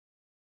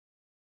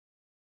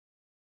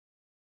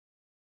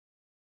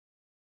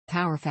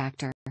Power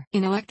factor.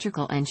 In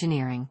electrical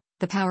engineering,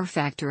 the power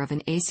factor of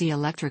an AC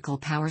electrical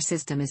power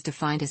system is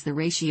defined as the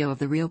ratio of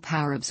the real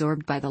power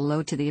absorbed by the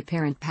load to the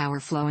apparent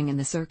power flowing in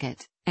the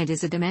circuit, and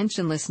is a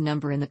dimensionless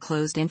number in the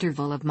closed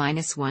interval of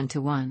 -1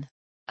 to 1.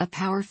 A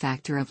power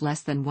factor of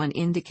less than 1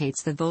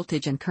 indicates the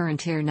voltage and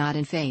current are not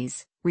in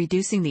phase,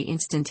 reducing the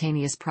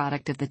instantaneous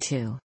product of the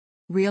two.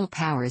 Real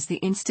power is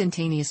the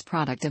instantaneous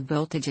product of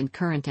voltage and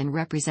current and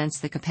represents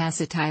the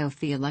capacity of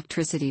the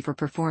electricity for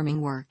performing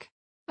work.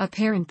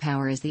 Apparent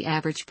power is the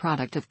average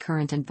product of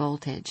current and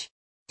voltage.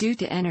 Due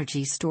to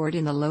energy stored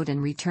in the load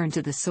and returned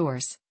to the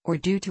source, or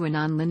due to a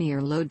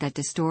nonlinear load that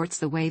distorts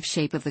the wave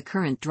shape of the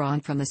current drawn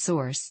from the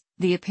source,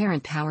 the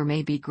apparent power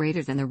may be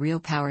greater than the real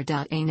power.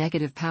 A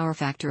negative power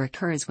factor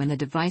occurs when the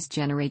device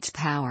generates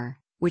power,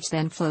 which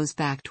then flows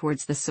back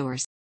towards the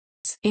source.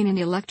 In an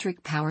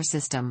electric power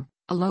system,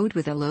 a load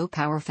with a low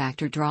power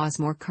factor draws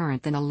more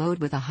current than a load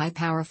with a high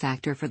power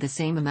factor for the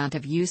same amount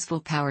of useful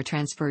power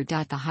transferred.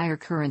 The higher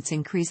currents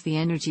increase the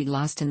energy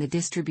lost in the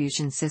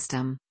distribution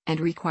system, and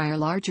require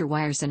larger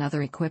wires and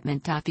other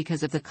equipment.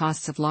 Because of the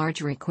costs of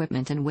larger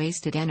equipment and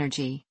wasted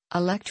energy,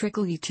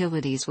 electrical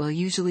utilities will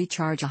usually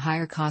charge a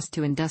higher cost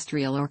to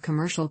industrial or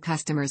commercial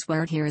customers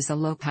where here is a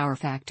low power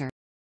factor.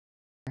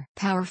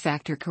 Power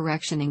factor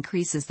correction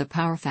increases the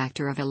power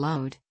factor of a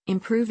load,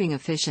 improving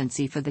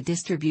efficiency for the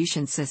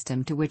distribution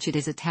system to which it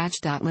is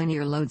attached.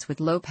 Linear loads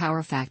with low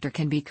power factor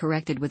can be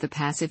corrected with a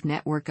passive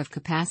network of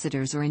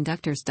capacitors or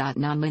inductors.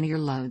 Nonlinear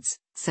loads,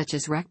 such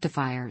as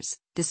rectifiers,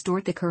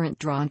 distort the current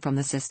drawn from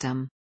the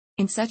system.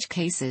 In such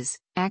cases,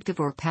 active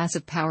or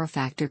passive power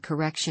factor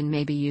correction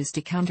may be used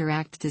to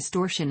counteract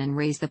distortion and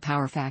raise the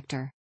power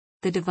factor.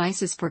 The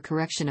devices for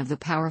correction of the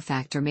power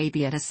factor may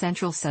be at a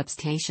central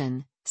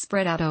substation,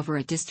 spread out over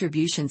a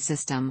distribution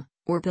system,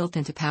 or built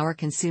into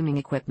power-consuming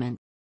equipment.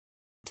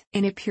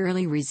 In a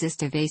purely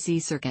resistive AC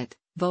circuit,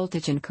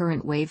 voltage and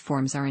current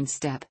waveforms are in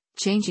step,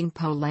 changing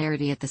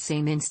polarity at the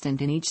same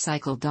instant in each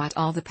cycle.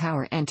 All the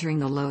power entering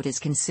the load is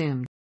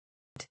consumed.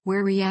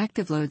 Where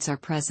reactive loads are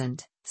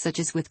present, such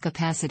as with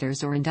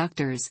capacitors or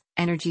inductors,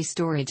 energy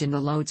storage in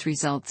the loads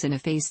results in a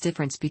phase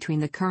difference between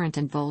the current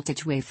and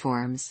voltage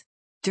waveforms.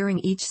 During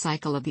each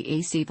cycle of the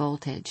AC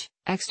voltage,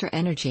 extra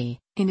energy,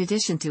 in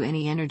addition to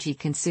any energy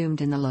consumed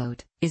in the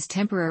load, is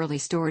temporarily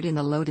stored in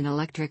the load in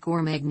electric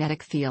or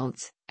magnetic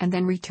fields, and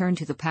then returned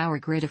to the power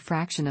grid a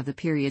fraction of the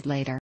period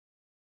later.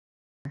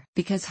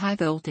 Because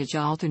high-voltage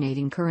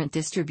alternating current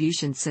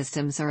distribution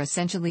systems are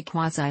essentially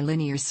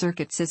quasi-linear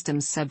circuit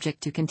systems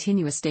subject to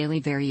continuous daily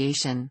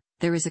variation,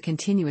 there is a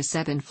continuous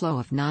ebb and flow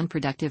of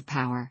non-productive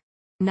power.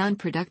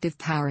 Non-productive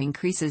power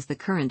increases the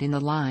current in the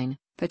line,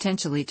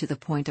 potentially to the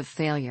point of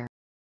failure.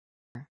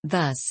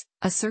 Thus,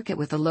 a circuit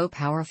with a low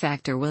power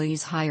factor will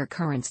use higher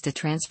currents to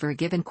transfer a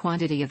given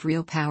quantity of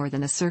real power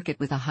than a circuit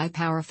with a high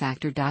power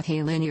factor.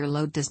 A linear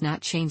load does not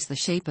change the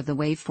shape of the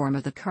waveform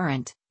of the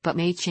current, but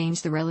may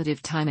change the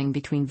relative timing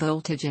between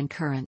voltage and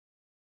current.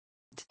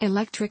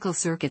 Electrical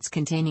circuits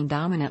containing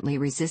dominantly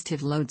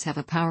resistive loads have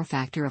a power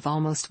factor of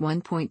almost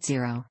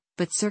 1.0,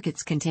 but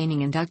circuits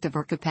containing inductive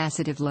or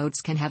capacitive loads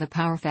can have a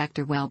power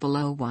factor well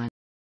below 1.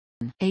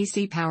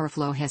 AC power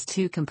flow has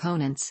two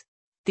components.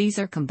 These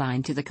are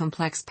combined to the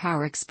complex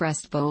power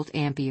expressed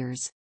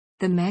volt-amperes.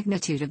 The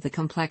magnitude of the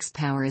complex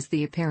power is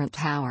the apparent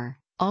power,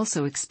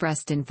 also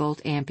expressed in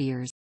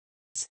volt-amperes.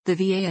 The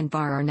VA and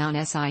bar are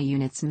non-SI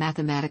units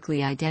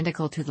mathematically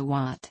identical to the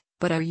watt,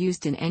 but are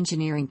used in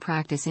engineering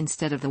practice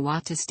instead of the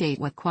watt to state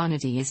what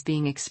quantity is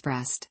being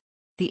expressed.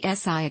 The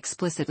SI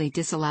explicitly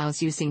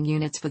disallows using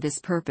units for this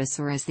purpose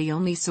or as the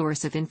only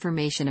source of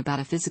information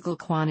about a physical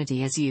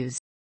quantity is used.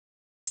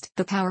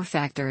 The power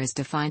factor is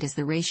defined as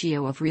the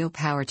ratio of real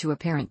power to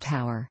apparent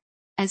power.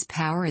 As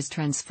power is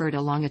transferred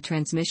along a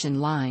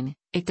transmission line,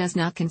 it does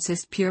not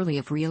consist purely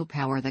of real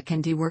power that can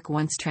do work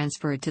once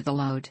transferred to the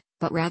load,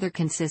 but rather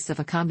consists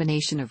of a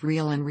combination of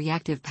real and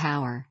reactive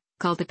power,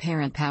 called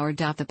apparent power.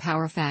 The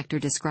power factor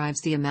describes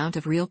the amount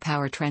of real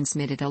power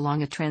transmitted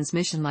along a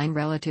transmission line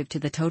relative to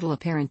the total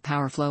apparent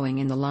power flowing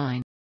in the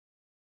line.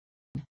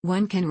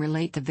 One can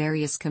relate the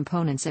various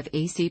components of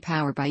AC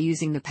power by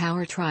using the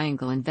power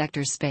triangle in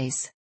vector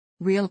space.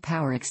 Real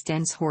power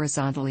extends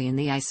horizontally in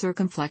the I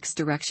circumflex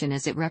direction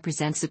as it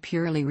represents a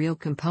purely real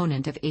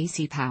component of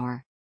AC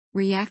power.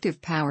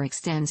 Reactive power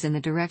extends in the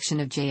direction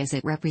of J as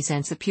it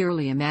represents a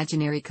purely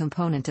imaginary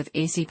component of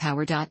AC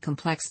power.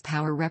 Complex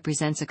power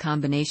represents a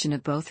combination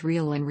of both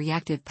real and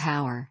reactive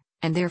power,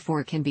 and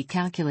therefore can be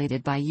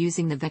calculated by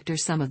using the vector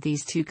sum of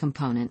these two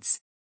components.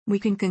 We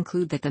can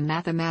conclude that the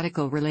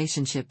mathematical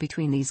relationship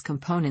between these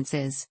components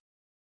is: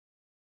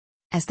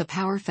 as the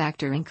power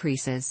factor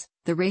increases,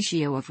 the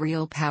ratio of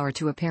real power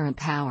to apparent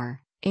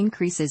power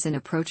increases and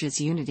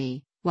approaches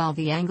unity, while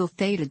the angle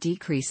theta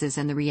decreases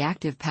and the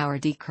reactive power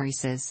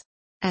decreases.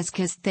 As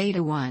cos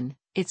theta 1,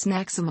 its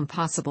maximum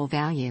possible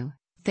value,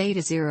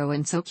 theta 0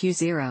 and so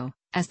q0,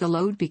 as the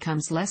load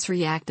becomes less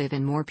reactive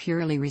and more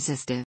purely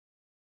resistive.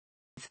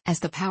 As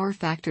the power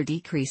factor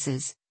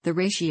decreases, the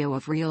ratio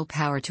of real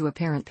power to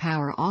apparent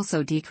power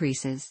also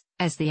decreases,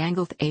 as the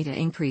angle theta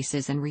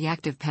increases and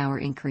reactive power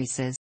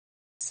increases.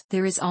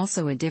 There is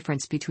also a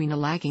difference between a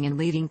lagging and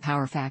leading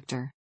power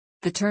factor.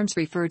 The terms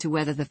refer to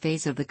whether the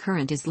phase of the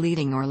current is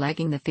leading or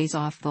lagging the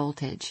phase-off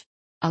voltage.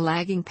 A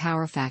lagging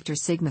power factor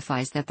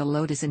signifies that the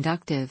load is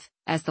inductive,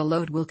 as the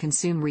load will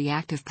consume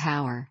reactive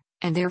power,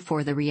 and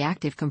therefore the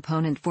reactive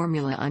component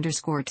formula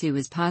 _2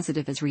 is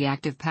positive as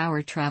reactive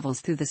power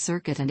travels through the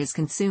circuit and is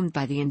consumed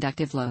by the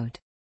inductive load.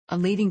 A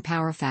leading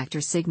power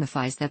factor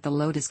signifies that the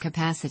load is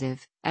capacitive,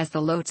 as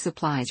the load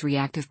supplies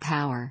reactive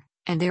power,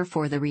 and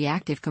therefore the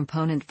reactive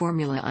component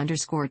formula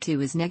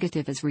 _2 is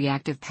negative as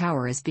reactive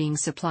power is being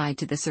supplied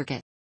to the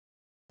circuit.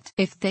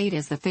 If theta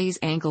is the phase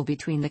angle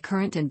between the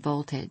current and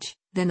voltage,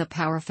 then the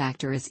power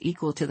factor is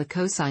equal to the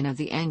cosine of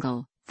the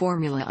angle,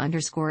 formula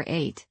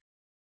 _8.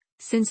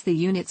 Since the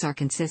units are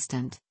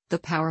consistent, the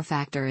power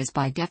factor is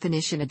by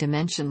definition a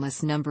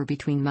dimensionless number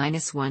between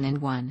 -1 and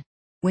 1.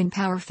 When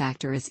power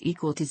factor is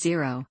equal to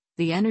 0,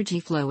 the energy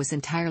flow is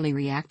entirely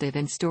reactive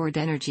and stored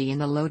energy in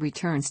the load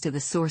returns to the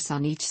source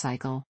on each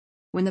cycle.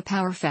 When the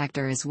power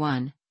factor is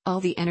 1,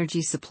 all the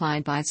energy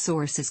supplied by the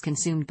source is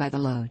consumed by the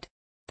load.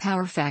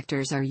 Power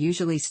factors are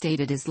usually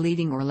stated as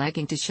leading or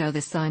lagging to show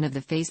the sign of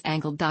the phase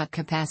angle.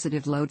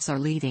 Capacitive loads are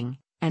leading,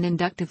 and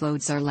inductive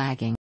loads are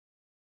lagging.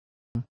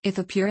 If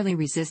a purely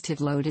resistive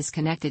load is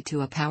connected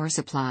to a power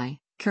supply,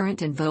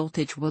 current and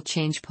voltage will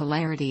change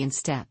polarity in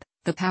step,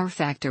 the power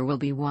factor will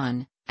be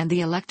 1, and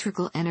the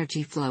electrical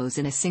energy flows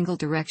in a single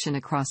direction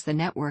across the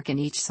network in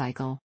each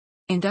cycle.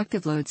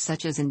 Inductive loads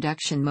such as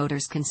induction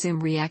motors consume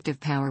reactive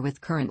power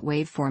with current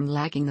waveform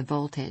lagging the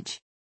voltage.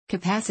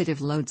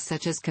 Capacitive loads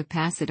such as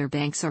capacitor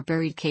banks or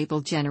buried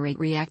cable generate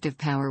reactive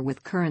power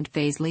with current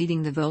phase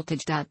leading the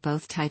voltage.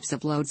 Both types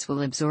of loads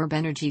will absorb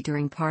energy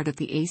during part of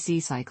the AC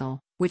cycle,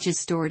 which is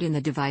stored in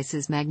the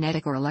device's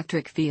magnetic or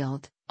electric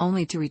field,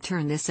 only to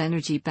return this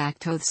energy back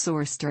to the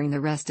source during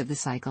the rest of the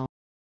cycle.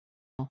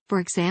 For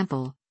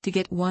example, to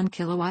get 1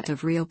 kilowatt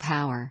of real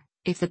power,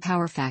 if the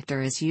power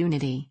factor is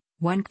unity,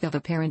 1 kV of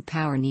apparent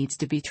power needs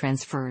to be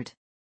transferred.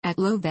 At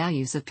low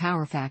values of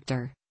power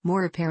factor,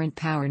 more apparent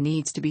power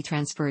needs to be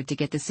transferred to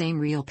get the same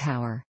real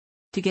power.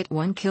 To get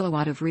 1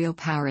 kilowatt of real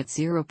power at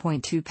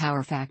 0.2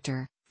 power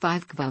factor,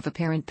 5 kV of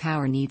apparent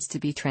power needs to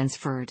be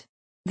transferred.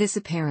 This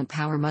apparent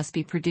power must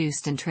be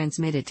produced and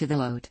transmitted to the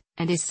load,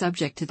 and is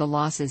subject to the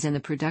losses in the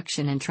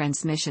production and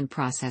transmission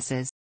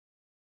processes.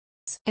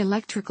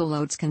 Electrical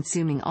loads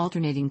consuming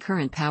alternating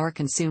current power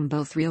consume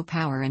both real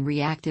power and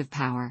reactive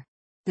power.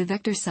 The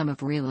vector sum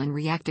of real and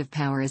reactive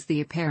power is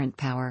the apparent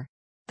power.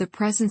 The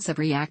presence of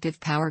reactive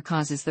power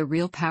causes the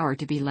real power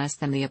to be less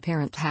than the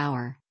apparent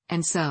power,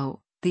 and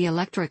so, the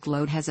electric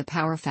load has a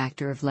power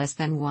factor of less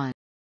than 1.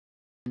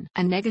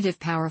 A negative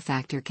power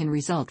factor can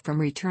result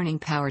from returning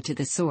power to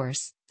the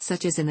source,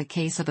 such as in the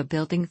case of a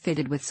building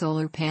fitted with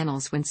solar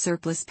panels when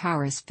surplus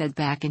power is fed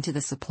back into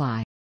the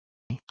supply.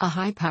 A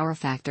high power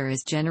factor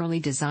is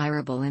generally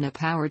desirable in a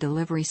power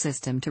delivery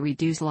system to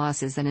reduce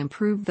losses and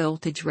improve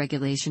voltage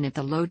regulation at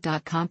the load.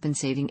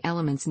 Compensating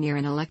elements near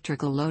an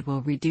electrical load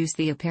will reduce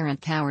the apparent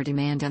power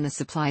demand on the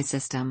supply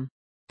system.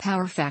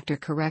 Power factor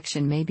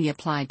correction may be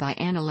applied by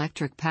an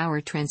electric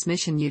power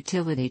transmission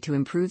utility to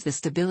improve the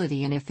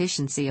stability and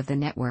efficiency of the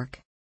network.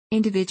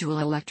 Individual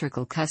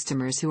electrical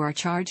customers who are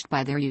charged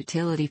by their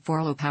utility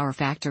for low power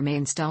factor may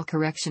install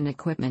correction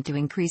equipment to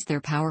increase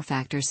their power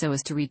factor so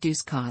as to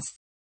reduce costs.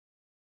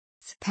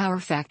 Power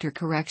factor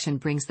correction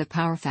brings the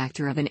power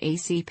factor of an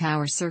AC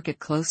power circuit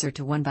closer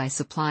to 1 by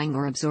supplying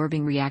or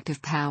absorbing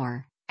reactive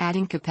power,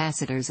 adding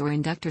capacitors or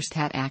inductors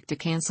that act to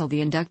cancel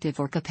the inductive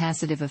or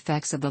capacitive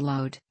effects of the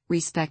load,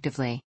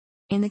 respectively.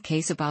 In the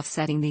case of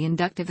offsetting the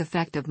inductive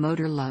effect of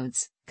motor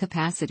loads,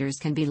 capacitors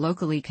can be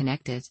locally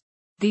connected.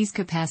 These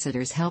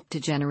capacitors help to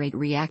generate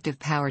reactive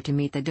power to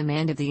meet the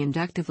demand of the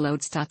inductive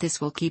loads.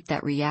 This will keep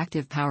that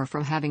reactive power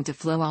from having to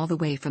flow all the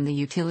way from the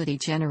utility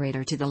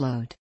generator to the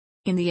load.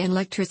 In the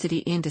electricity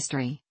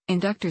industry,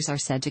 inductors are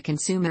said to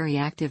consume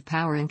reactive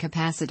power and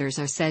capacitors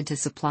are said to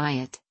supply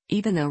it,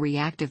 even though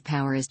reactive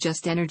power is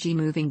just energy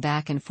moving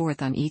back and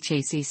forth on each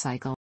AC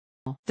cycle.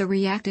 The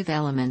reactive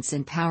elements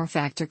in power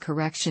factor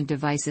correction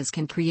devices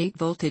can create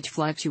voltage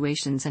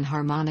fluctuations and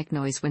harmonic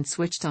noise when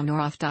switched on or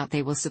off.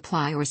 They will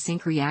supply or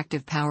sink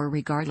reactive power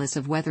regardless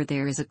of whether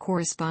there is a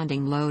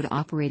corresponding load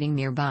operating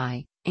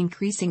nearby,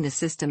 increasing the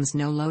system's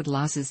no-load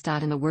losses.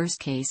 In the worst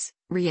case,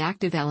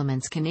 reactive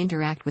elements can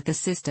interact with the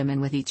system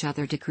and with each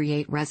other to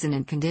create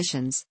resonant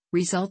conditions,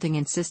 resulting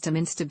in system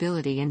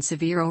instability and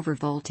severe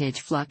overvoltage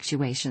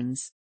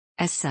fluctuations.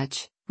 As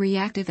such,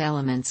 reactive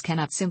elements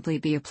cannot simply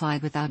be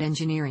applied without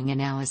engineering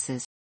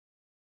analysis.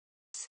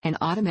 An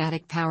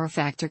automatic power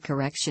factor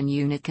correction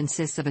unit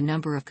consists of a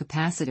number of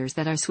capacitors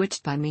that are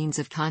switched by means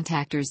of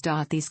contactors.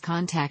 These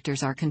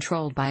contactors are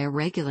controlled by a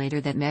regulator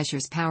that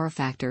measures power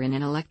factor in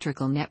an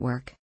electrical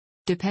network.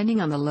 Depending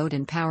on the load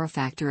and power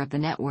factor of the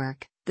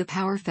network, the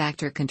power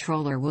factor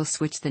controller will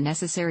switch the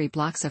necessary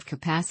blocks of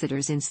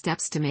capacitors in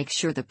steps to make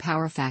sure the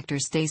power factor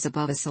stays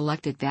above a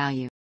selected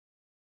value.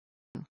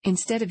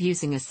 Instead of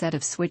using a set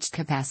of switched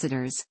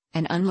capacitors,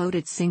 an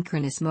unloaded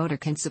synchronous motor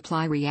can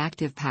supply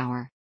reactive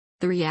power.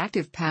 The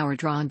reactive power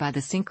drawn by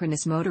the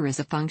synchronous motor is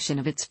a function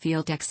of its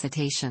field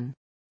excitation.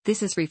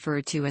 This is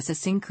referred to as a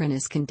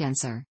synchronous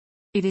condenser.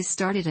 It is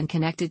started and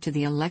connected to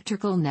the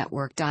electrical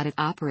network. It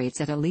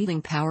operates at a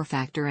leading power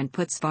factor and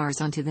puts VARs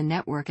onto the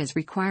network as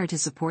required to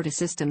support a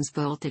system's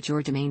voltage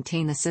or to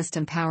maintain the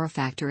system power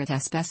factor at a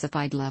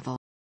specified level.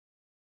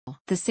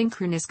 The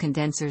synchronous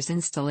condenser's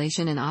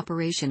installation and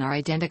operation are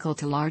identical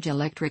to large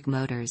electric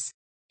motors.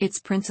 Its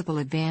principal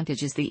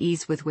advantage is the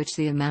ease with which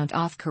the amount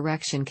of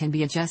correction can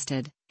be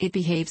adjusted. It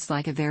behaves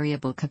like a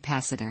variable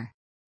capacitor.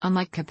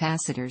 Unlike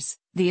capacitors,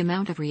 the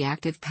amount of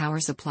reactive power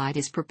supplied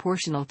is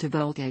proportional to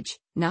voltage,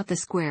 not the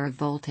square of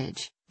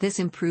voltage. This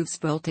improves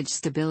voltage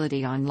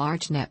stability on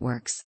large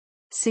networks.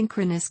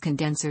 Synchronous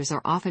condensers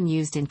are often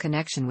used in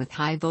connection with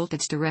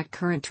high-voltage direct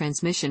current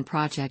transmission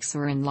projects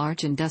or in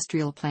large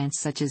industrial plants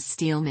such as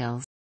steel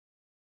mills.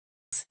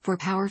 For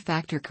power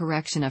factor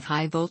correction of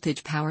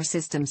high-voltage power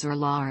systems or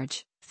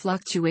large,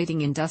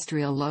 fluctuating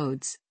industrial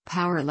loads,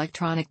 power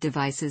electronic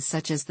devices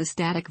such as the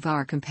static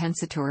VAR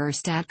compensator or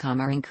STATCOM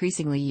are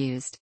increasingly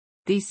used.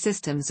 These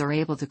systems are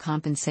able to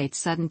compensate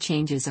sudden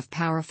changes of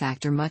power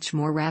factor much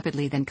more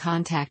rapidly than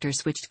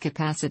contactor-switched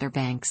capacitor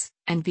banks,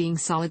 and being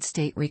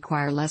solid-state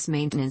require less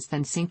maintenance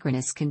than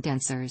synchronous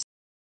condensers.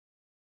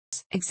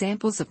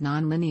 Examples of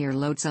nonlinear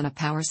loads on a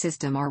power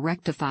system are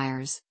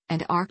rectifiers,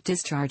 and arc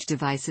discharge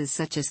devices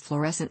such as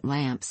fluorescent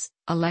lamps,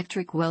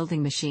 electric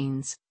welding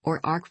machines,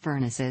 or arc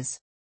furnaces.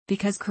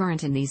 Because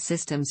current in these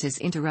systems is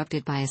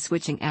interrupted by a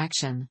switching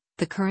action,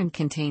 the current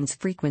contains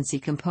frequency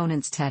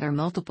components that are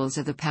multiples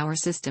of the power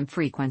system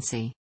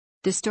frequency.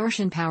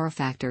 Distortion power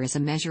factor is a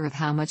measure of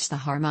how much the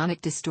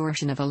harmonic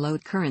distortion of a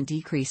load current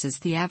decreases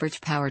the average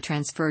power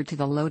transferred to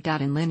the load.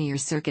 In linear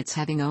circuits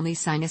having only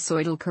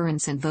sinusoidal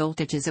currents and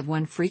voltages of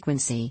one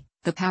frequency,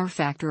 the power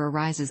factor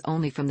arises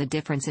only from the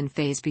difference in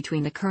phase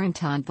between the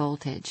current and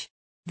voltage.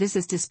 This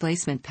is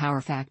displacement power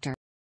factor.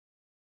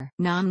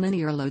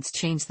 Nonlinear loads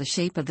change the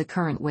shape of the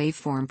current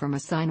waveform from a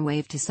sine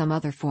wave to some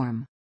other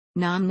form.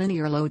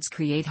 Nonlinear loads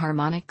create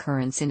harmonic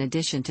currents in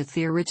addition to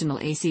the original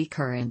AC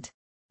current.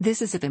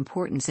 This is of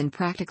importance in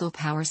practical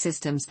power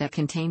systems that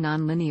contain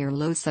nonlinear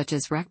loads such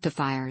as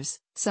rectifiers,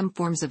 some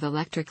forms of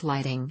electric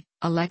lighting,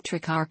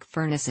 electric arc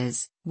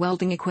furnaces,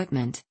 welding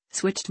equipment,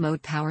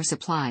 switched-mode power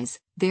supplies,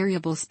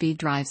 variable speed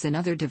drives and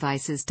other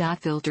devices.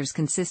 Filters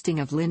consisting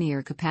of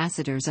linear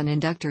capacitors and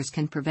inductors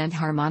can prevent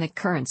harmonic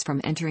currents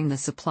from entering the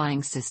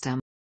supplying system.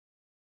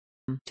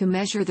 To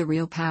measure the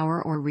real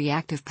power or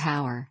reactive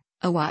power,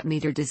 a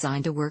wattmeter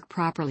designed to work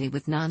properly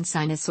with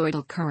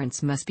non-sinusoidal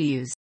currents must be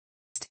used.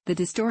 The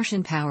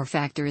distortion power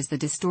factor is the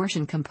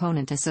distortion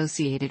component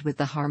associated with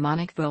the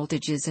harmonic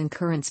voltages and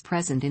currents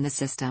present in the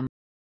system.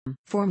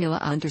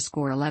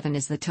 Formula_11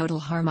 is the total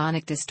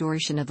harmonic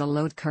distortion of the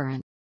load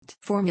current.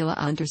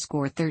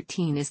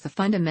 Formula_13 is the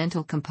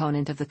fundamental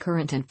component of the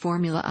current and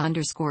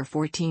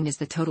Formula_14 is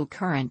the total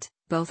current.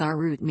 Both are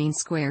root mean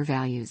square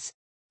values.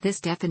 This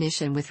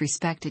definition with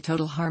respect to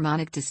total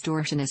harmonic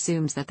distortion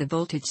assumes that the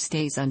voltage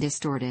stays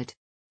undistorted.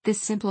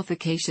 This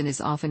simplification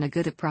is often a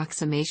good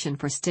approximation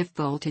for stiff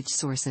voltage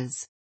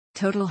sources.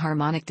 Total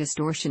harmonic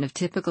distortion of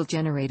typical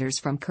generators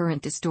from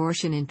current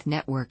distortion in the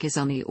network is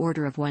on the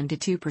order of 1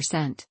 to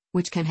 2%,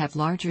 which can have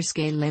larger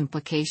scale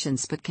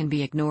implications but can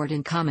be ignored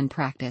in common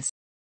practice.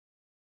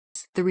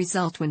 The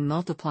result when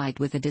multiplied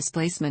with a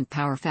displacement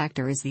power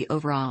factor is the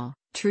overall,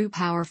 true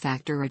power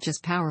factor or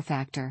just power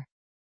factor.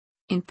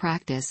 In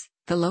practice,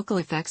 the local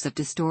effects of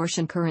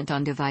distortion current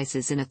on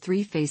devices in a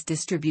three-phase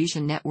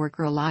distribution network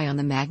rely on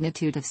the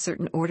magnitude of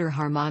certain order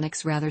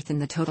harmonics rather than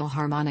the total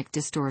harmonic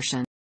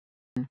distortion.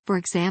 For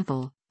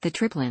example, the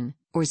triplen,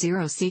 or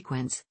zero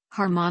sequence,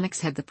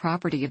 harmonics have the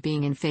property of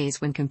being in phase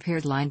when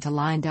compared line to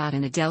line.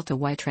 In a delta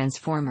Y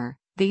transformer,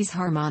 these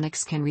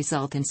harmonics can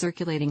result in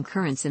circulating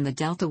currents in the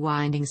delta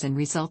windings and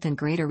result in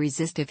greater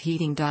resistive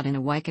heating. In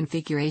a Y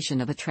configuration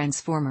of a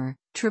transformer,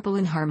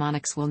 triplen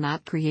harmonics will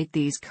not create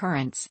these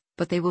currents,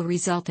 but they will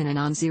result in a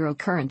non-zero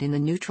current in the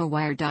neutral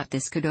wire.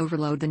 This could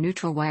overload the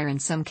neutral wire in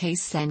some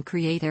cases and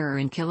create error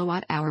in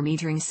kilowatt-hour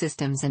metering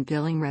systems and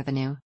billing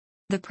revenue.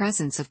 The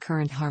presence of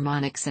current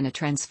harmonics in a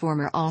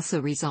transformer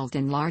also result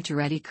in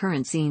larger eddy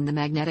currents in the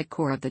magnetic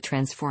core of the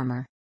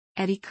transformer.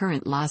 Eddy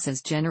current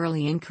losses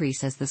generally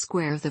increase as the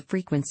square of the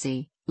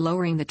frequency,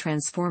 lowering the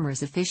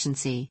transformer's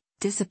efficiency,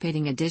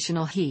 dissipating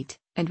additional heat,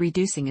 and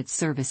reducing its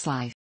service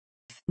life.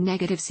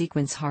 Negative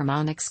sequence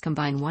harmonics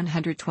combine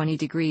 120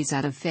 degrees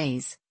out of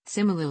phase,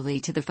 similarly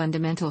to the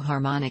fundamental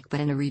harmonic but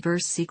in a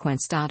reverse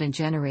sequence. In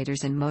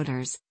generators and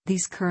motors,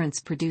 these currents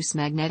produce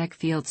magnetic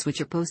fields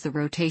which oppose the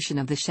rotation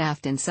of the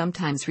shaft and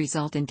sometimes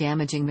result in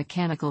damaging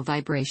mechanical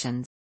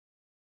vibrations.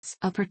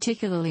 A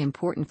particularly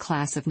important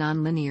class of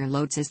nonlinear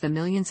loads is the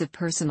millions of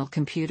personal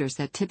computers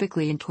that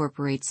typically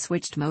incorporate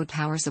switched-mode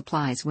power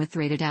supplies with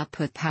rated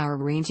output power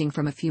ranging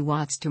from a few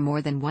watts to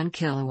more than 1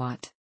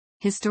 kilowatt.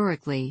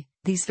 Historically,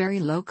 these very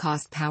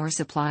low-cost power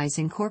supplies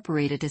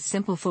incorporated a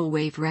simple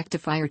full-wave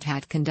rectifier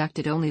that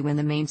conducted only when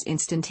the mains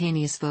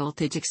instantaneous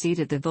voltage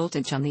exceeded the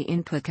voltage on the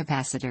input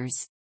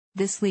capacitors.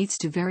 This leads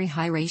to very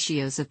high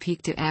ratios of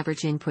peak to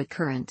average input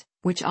current,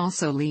 which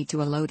also lead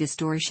to a low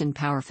distortion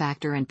power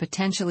factor and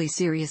potentially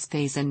serious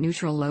phase and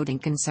neutral loading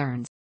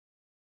concerns.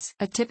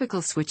 A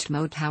typical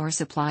switched-mode power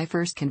supply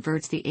first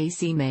converts the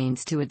AC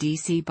mains to a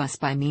DC bus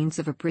by means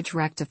of a bridge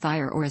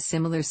rectifier or a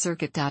similar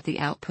circuit. The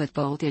output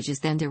voltage is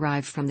then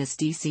derived from this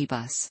DC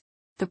bus.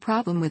 The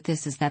problem with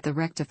this is that the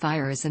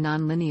rectifier is a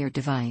nonlinear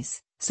device,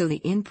 so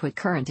the input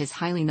current is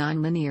highly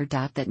nonlinear.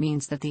 That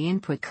means that the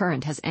input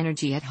current has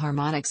energy at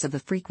harmonics of the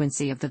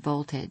frequency of the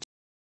voltage.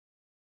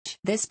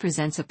 This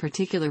presents a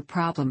particular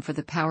problem for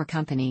the power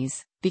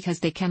companies, because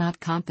they cannot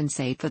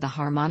compensate for the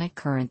harmonic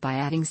current by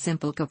adding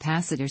simple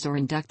capacitors or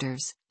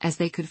inductors, as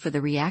they could for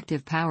the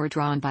reactive power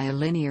drawn by a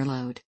linear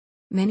load.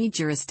 Many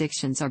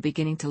jurisdictions are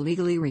beginning to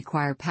legally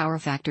require power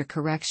factor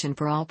correction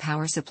for all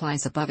power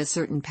supplies above a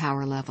certain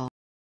power level.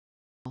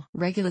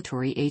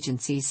 Regulatory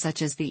agencies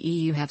such as the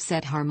EU have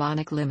set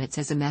harmonic limits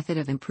as a method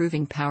of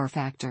improving power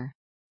factor.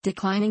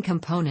 Declining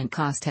component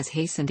cost has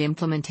hastened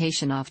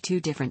implementation of two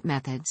different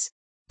methods.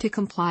 To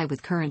comply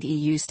with current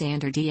EU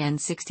standard EN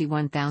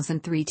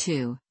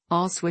 61032,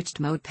 all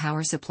switched-mode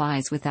power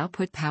supplies with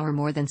output power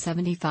more than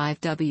 75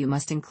 W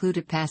must include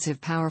a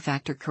passive power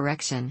factor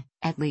correction,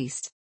 at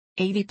least.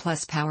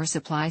 80+ power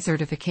supply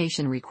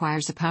certification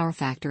requires a power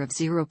factor of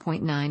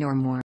 0.9 or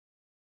more.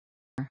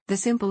 The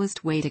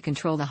simplest way to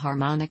control the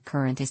harmonic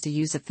current is to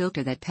use a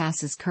filter that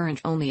passes current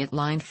only at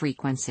line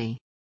frequency.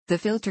 The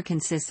filter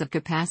consists of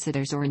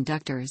capacitors or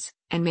inductors,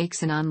 and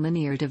makes a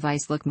nonlinear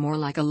device look more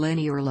like a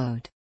linear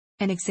load.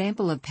 An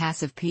example of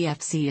passive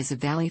PFC is a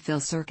valley fill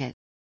circuit.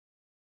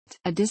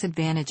 A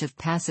disadvantage of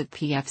passive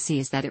PFC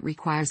is that it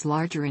requires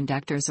larger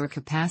inductors or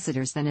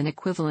capacitors than an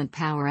equivalent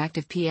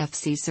power-active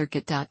PFC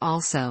circuit.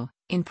 Also,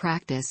 in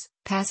practice,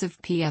 passive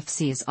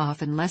PFC is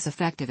often less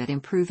effective at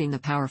improving the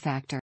power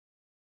factor.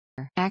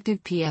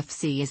 Active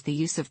PFC is the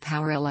use of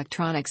power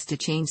electronics to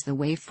change the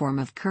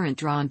waveform of current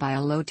drawn by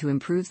a load to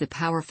improve the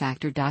power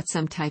factor.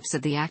 Some types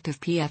of the active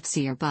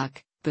PFC are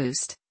buck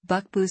boost,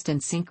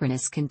 and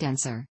synchronous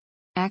condenser.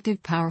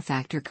 Active power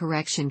factor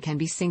correction can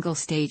be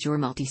single-stage or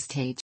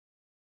multi-stage.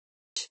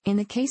 In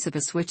the case of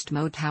a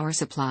switched-mode power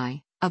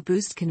supply, a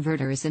boost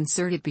converter is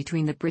inserted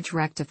between the bridge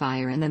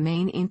rectifier and the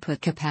main input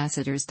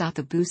capacitors.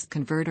 The boost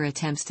converter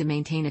attempts to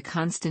maintain a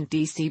constant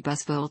DC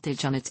bus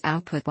voltage on its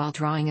output while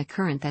drawing a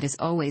current that is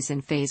always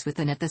in phase with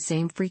and at the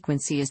same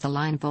frequency as the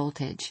line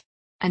voltage.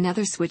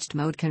 Another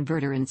switched-mode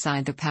converter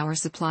inside the power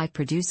supply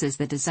produces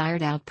the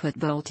desired output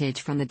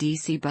voltage from the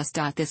DC bus.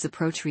 This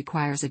approach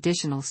requires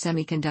additional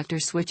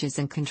semiconductor switches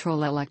and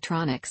control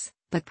electronics,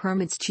 but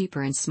permits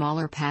cheaper and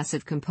smaller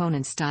passive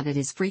components. It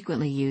is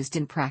frequently used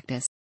in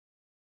practice.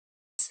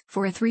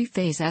 For a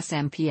three-phase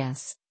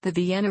SMPS, the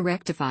Vienna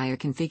rectifier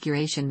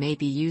configuration may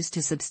be used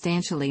to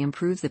substantially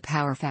improve the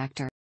power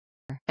factor.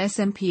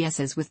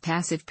 SMPSs with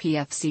passive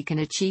PFC can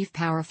achieve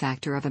power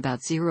factor of about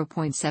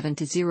 0.7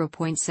 to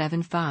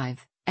 0.75.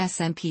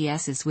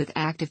 SMPSs with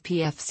active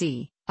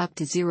PFC, up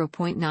to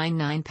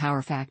 0.99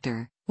 power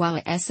factor, while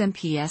a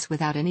SMPS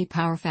without any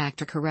power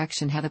factor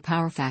correction have a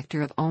power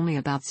factor of only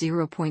about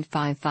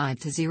 0.55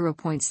 to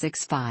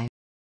 0.65.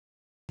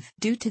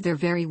 Due to their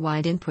very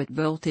wide input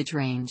voltage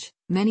range,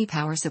 many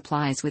power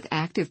supplies with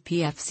active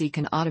PFC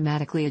can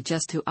automatically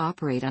adjust to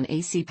operate on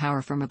AC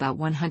power from about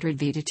 100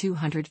 V to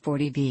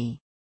 240 V.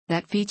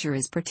 That feature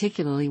is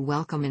particularly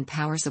welcome in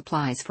power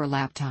supplies for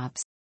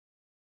laptops.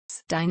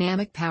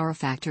 Dynamic power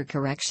factor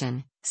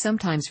correction,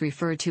 sometimes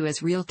referred to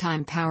as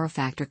real-time power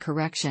factor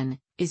correction,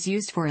 is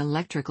used for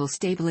electrical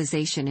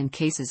stabilization in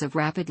cases of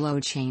rapid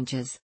load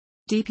changes.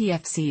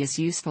 DPFC is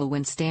useful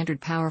when standard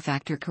power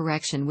factor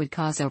correction would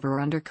cause over or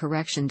under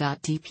correction.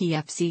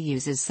 DPFC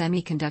uses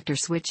semiconductor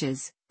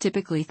switches,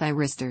 typically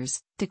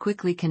thyristors, to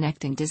quickly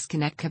connect and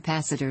disconnect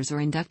capacitors or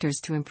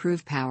inductors to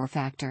improve power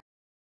factor.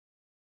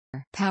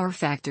 Power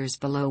factors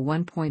below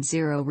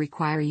 1.0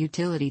 require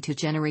utility to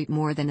generate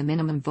more than the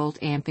minimum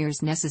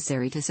volt-amperes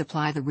necessary to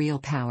supply the real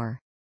power.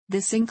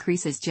 This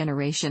increases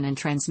generation and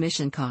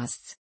transmission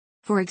costs.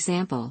 For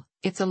example,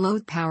 if the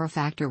load power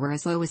factor were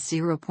as low as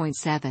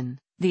 0.7,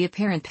 the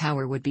apparent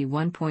power would be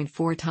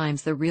 1.4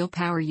 times the real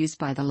power used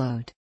by the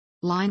load.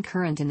 Line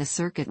current in the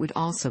circuit would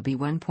also be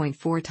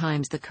 1.4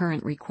 times the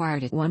current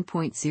required at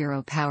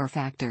 1.0 power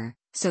factor,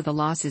 so the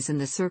losses in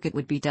the circuit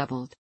would be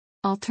doubled.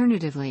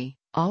 Alternatively,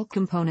 all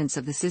components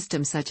of the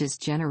system such as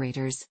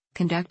generators,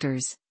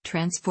 conductors,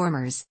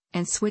 transformers,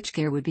 and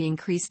switchgear would be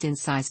increased in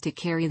size to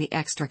carry the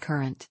extra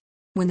current.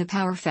 When the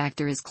power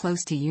factor is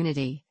close to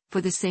unity, for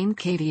the same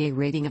kVA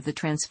rating of the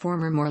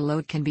transformer more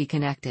load can be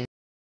connected.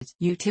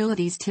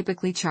 Utilities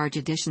typically charge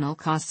additional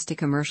costs to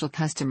commercial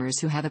customers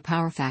who have a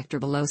power factor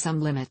below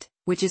some limit,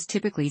 which is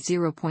typically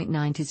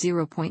 0.9 to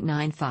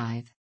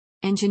 0.95.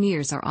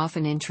 Engineers are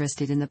often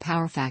interested in the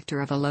power factor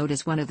of a load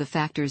as one of the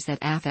factors that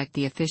affect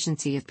the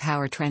efficiency of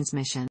power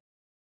transmission.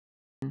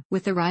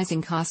 With the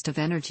rising cost of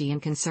energy and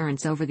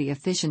concerns over the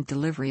efficient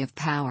delivery of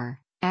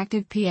power,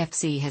 Active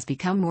PFC has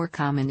become more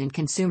common in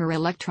consumer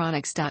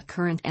electronics.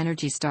 Current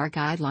Energy Star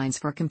guidelines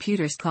for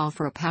computers call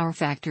for a power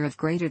factor of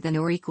greater than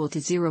or equal to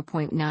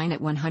 0.9 at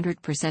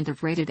 100%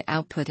 of rated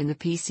output in the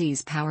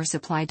PC's power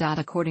supply.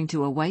 According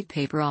to a white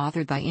paper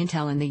authored by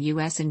Intel and the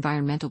U.S.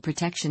 Environmental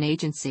Protection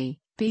Agency,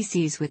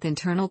 PCs with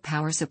internal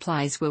power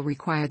supplies will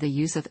require the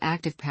use of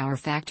active power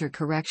factor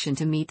correction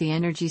to meet the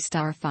Energy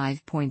Star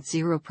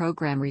 5.0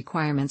 program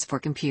requirements for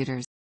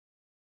computers.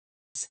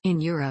 In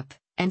Europe,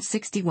 EN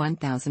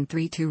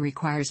 61032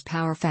 requires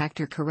power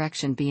factor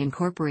correction be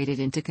incorporated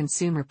into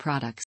consumer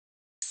products.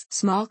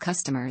 Small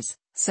customers,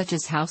 such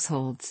as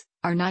households,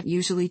 are not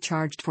usually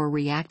charged for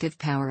reactive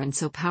power, and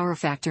so power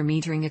factor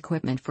metering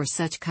equipment for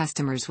such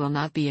customers will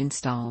not be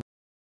installed.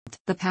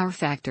 The power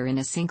factor in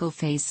a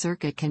single-phase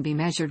circuit can be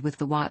measured with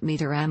the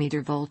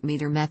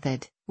wattmeter-ammeter-voltmeter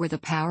method, where the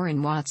power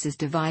in watts is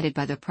divided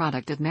by the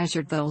product of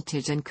measured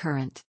voltage and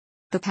current.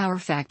 The power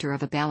factor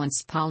of a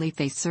balanced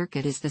polyphase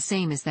circuit is the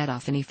same as that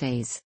of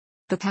uniphase.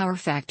 The power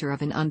factor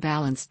of an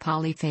unbalanced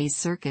polyphase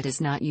circuit is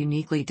not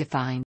uniquely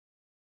defined.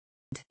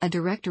 A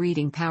direct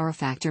reading power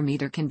factor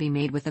meter can be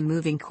made with a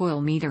moving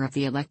coil meter of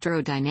the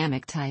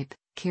electrodynamic type,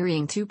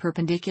 carrying two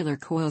perpendicular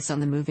coils on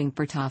the moving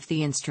part of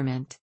the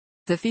instrument.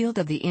 The field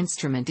of the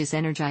instrument is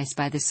energized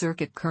by the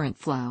circuit current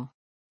flow.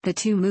 The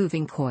two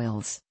moving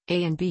coils,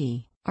 A and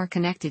B, are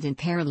connected in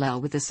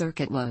parallel with the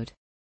circuit load.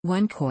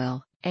 One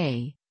coil,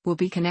 A, will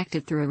be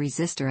connected through a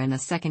resistor and the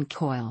second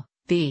coil,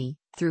 B,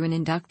 through an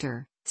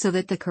inductor, so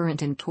that the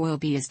current in coil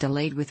B is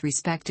delayed with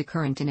respect to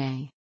current in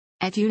A.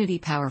 At unity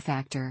power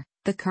factor,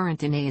 the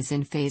current in A is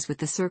in phase with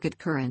the circuit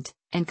current,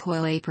 and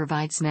coil A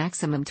provides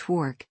maximum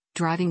torque,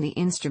 driving the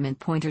instrument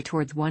pointer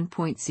towards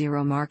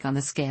 1.0 mark on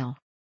the scale.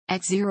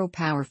 At zero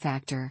power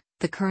factor,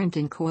 the current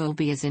in coil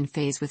B is in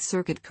phase with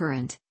circuit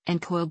current,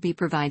 and coil B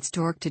provides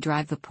torque to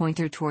drive the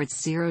pointer towards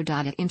 0.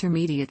 At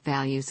intermediate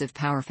values of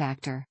power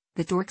factor,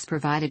 the torques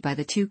provided by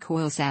the two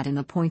coils add and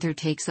the pointer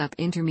takes up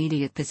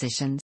intermediate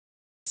positions.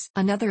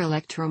 Another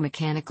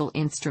electromechanical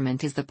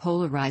instrument is the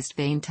polarized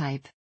vane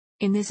type.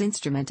 In this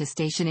instrument, a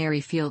stationary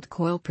field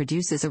coil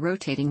produces a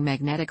rotating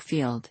magnetic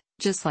field,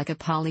 just like a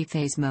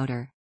polyphase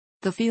motor.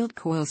 The field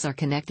coils are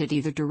connected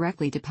either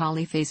directly to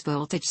polyphase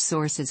voltage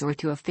sources or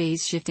to a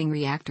phase-shifting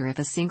reactor of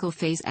a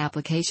single-phase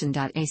application.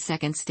 A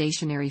second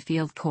stationary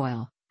field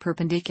coil,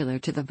 perpendicular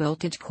to the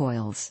voltage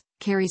coils,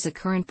 carries a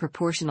current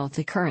proportional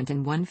to current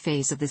in one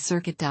phase of the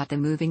circuit. The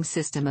moving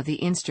system of the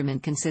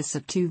instrument consists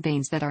of two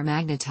vanes that are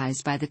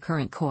magnetized by the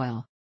current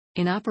coil.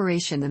 In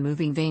operation, the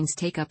moving vanes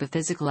take up a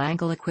physical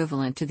angle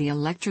equivalent to the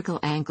electrical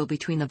angle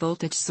between the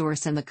voltage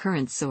source and the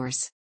current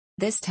source.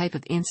 This type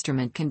of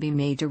instrument can be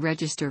made to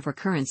register for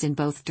currents in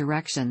both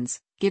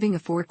directions, giving a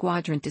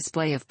four-quadrant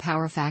display of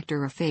power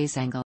factor or phase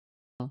angle.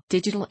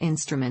 Digital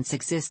instruments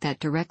exist that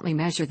directly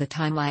measure the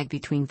time lag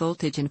between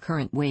voltage and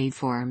current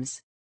waveforms.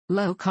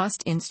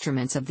 Low-cost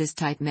instruments of this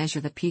type measure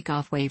the peak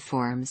of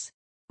waveforms.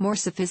 More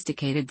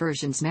sophisticated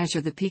versions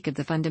measure the peak of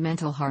the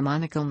fundamental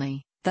harmonic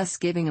only, thus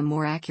giving a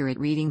more accurate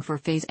reading for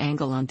phase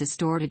angle on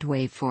distorted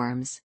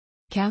waveforms.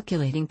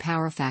 Calculating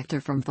power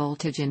factor from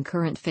voltage and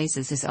current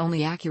phases is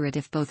only accurate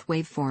if both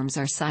waveforms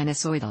are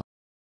sinusoidal.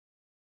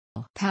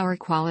 Power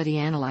quality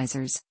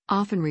analyzers,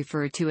 often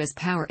referred to as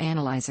power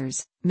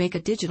analyzers, make a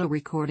digital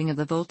recording of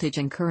the voltage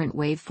and current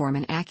waveform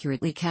and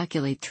accurately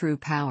calculate true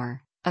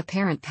power,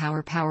 apparent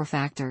power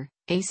factor,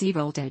 AC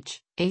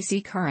voltage, AC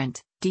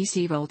current,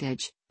 DC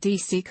voltage,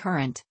 DC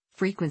current,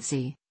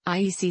 frequency,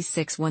 IEC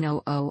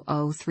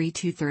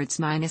 6100032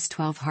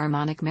 2/3-12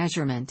 harmonic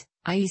measurement,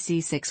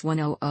 IEC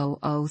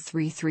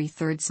 6100033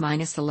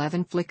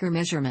 3/11 flicker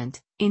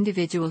measurement,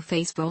 individual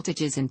phase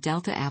voltages in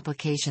delta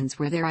applications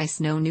where there is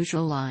no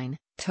neutral line,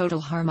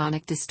 total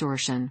harmonic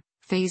distortion,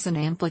 phase and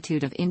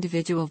amplitude of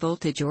individual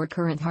voltage or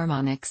current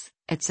harmonics,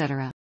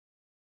 etc.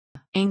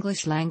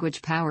 English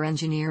language power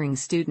engineering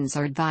students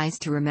are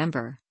advised to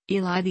remember,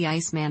 Eli the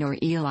Iceman or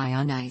Eli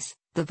on ice,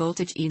 the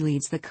voltage E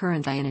leads the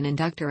current I in an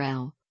inductor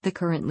L, the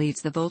current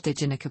leads the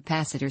voltage in a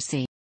capacitor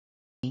C.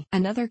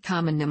 Another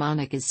common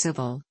mnemonic is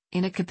civil,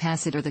 in a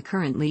capacitor the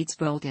current leads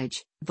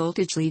voltage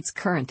leads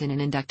current in an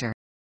inductor.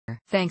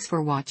 Thanks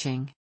for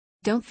watching.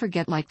 Don't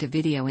forget like the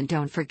video and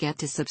don't forget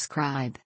to subscribe.